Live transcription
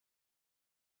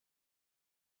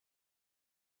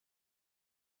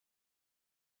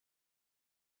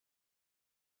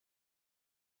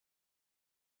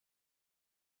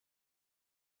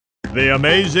The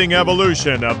amazing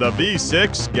evolution of the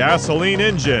V6 gasoline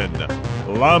engine.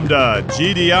 Lambda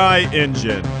GDI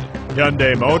engine.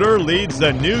 Hyundai Motor leads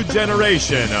the new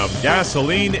generation of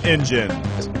gasoline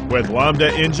engines. With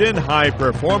Lambda engine, high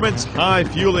performance, high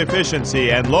fuel efficiency,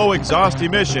 and low exhaust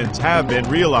emissions have been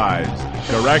realized.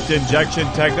 Direct injection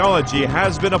technology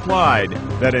has been applied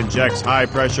that injects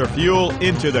high-pressure fuel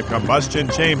into the combustion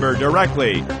chamber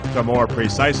directly to more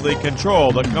precisely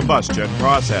control the combustion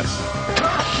process.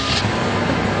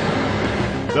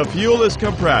 The fuel is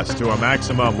compressed to a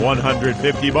maximum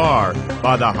 150 bar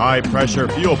by the high-pressure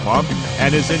fuel pump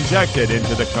and is injected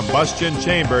into the combustion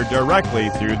chamber directly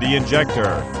through the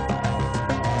injector.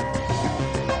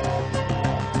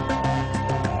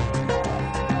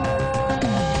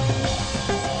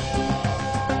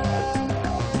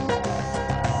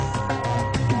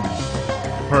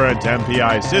 Current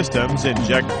MPI systems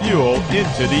inject fuel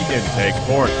into the intake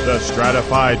port. The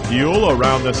stratified fuel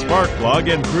around the spark plug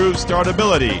improves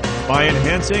startability by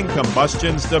enhancing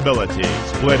combustion stability.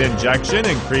 Split injection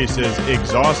increases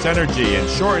exhaust energy and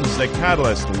shortens the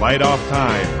catalyst light-off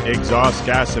time. Exhaust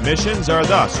gas emissions are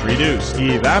thus reduced.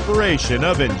 Evaporation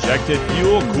of injected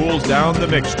fuel cools down the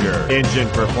mixture. Engine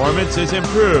performance is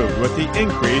improved with the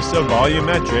increase of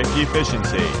volumetric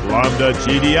efficiency. Lambda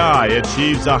GDI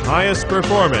achieves the highest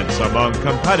performance among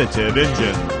competitive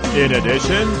engines. In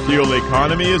addition, fuel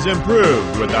economy is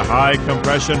improved with a high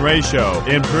compression ratio,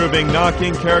 improving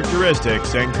knocking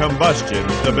characteristics and combustion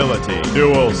stability.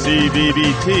 Dual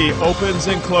CVVT opens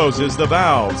and closes the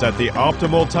valves at the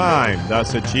optimal time,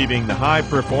 thus achieving the high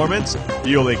performance,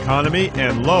 fuel economy,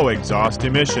 and low exhaust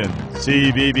emissions.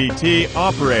 CVVT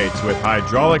operates with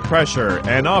hydraulic pressure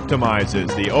and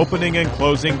optimizes the opening and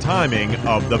closing timing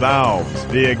of the valves.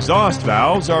 The exhaust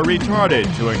valves are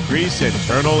retarded to increase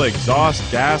internal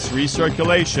exhaust gas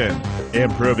recirculation,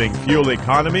 improving fuel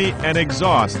economy and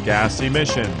exhaust gas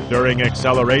emission. During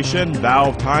acceleration,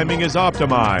 valve timing is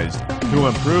optimized to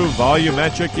improve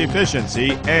volumetric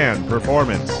efficiency and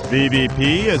performance.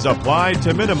 VVP is applied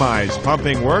to minimize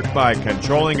pumping work by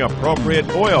controlling appropriate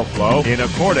oil flow in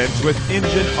accordance with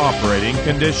engine operating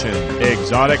conditions.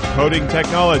 Exotic coating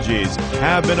technologies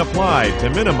have been applied to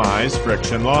minimize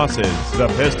friction losses. The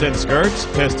piston skirts,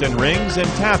 piston rings, and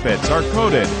tappets are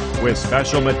coated with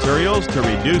special materials to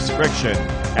reduce friction,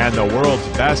 and the world's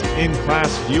best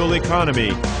in-class fuel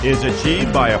economy is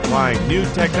achieved by applying new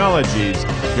technologies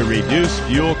to reduce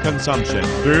fuel consumption.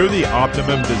 Through the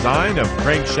optimum design of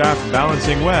crankshaft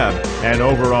balancing web, an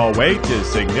overall weight is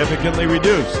significantly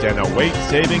reduced and a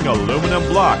weight-saving aluminum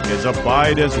block is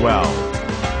applied as well.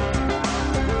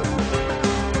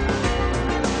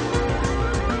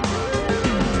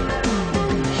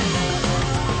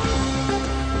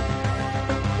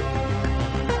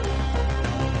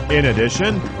 In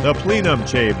addition, the plenum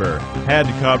chamber, head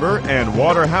cover, and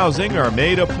water housing are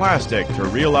made of plastic to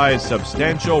realize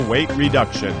substantial weight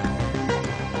reduction.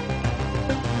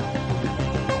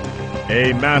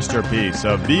 A masterpiece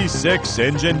of V6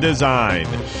 engine design,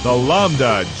 the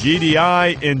Lambda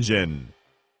GDI engine.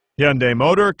 Hyundai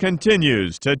Motor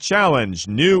continues to challenge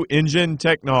new engine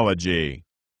technology.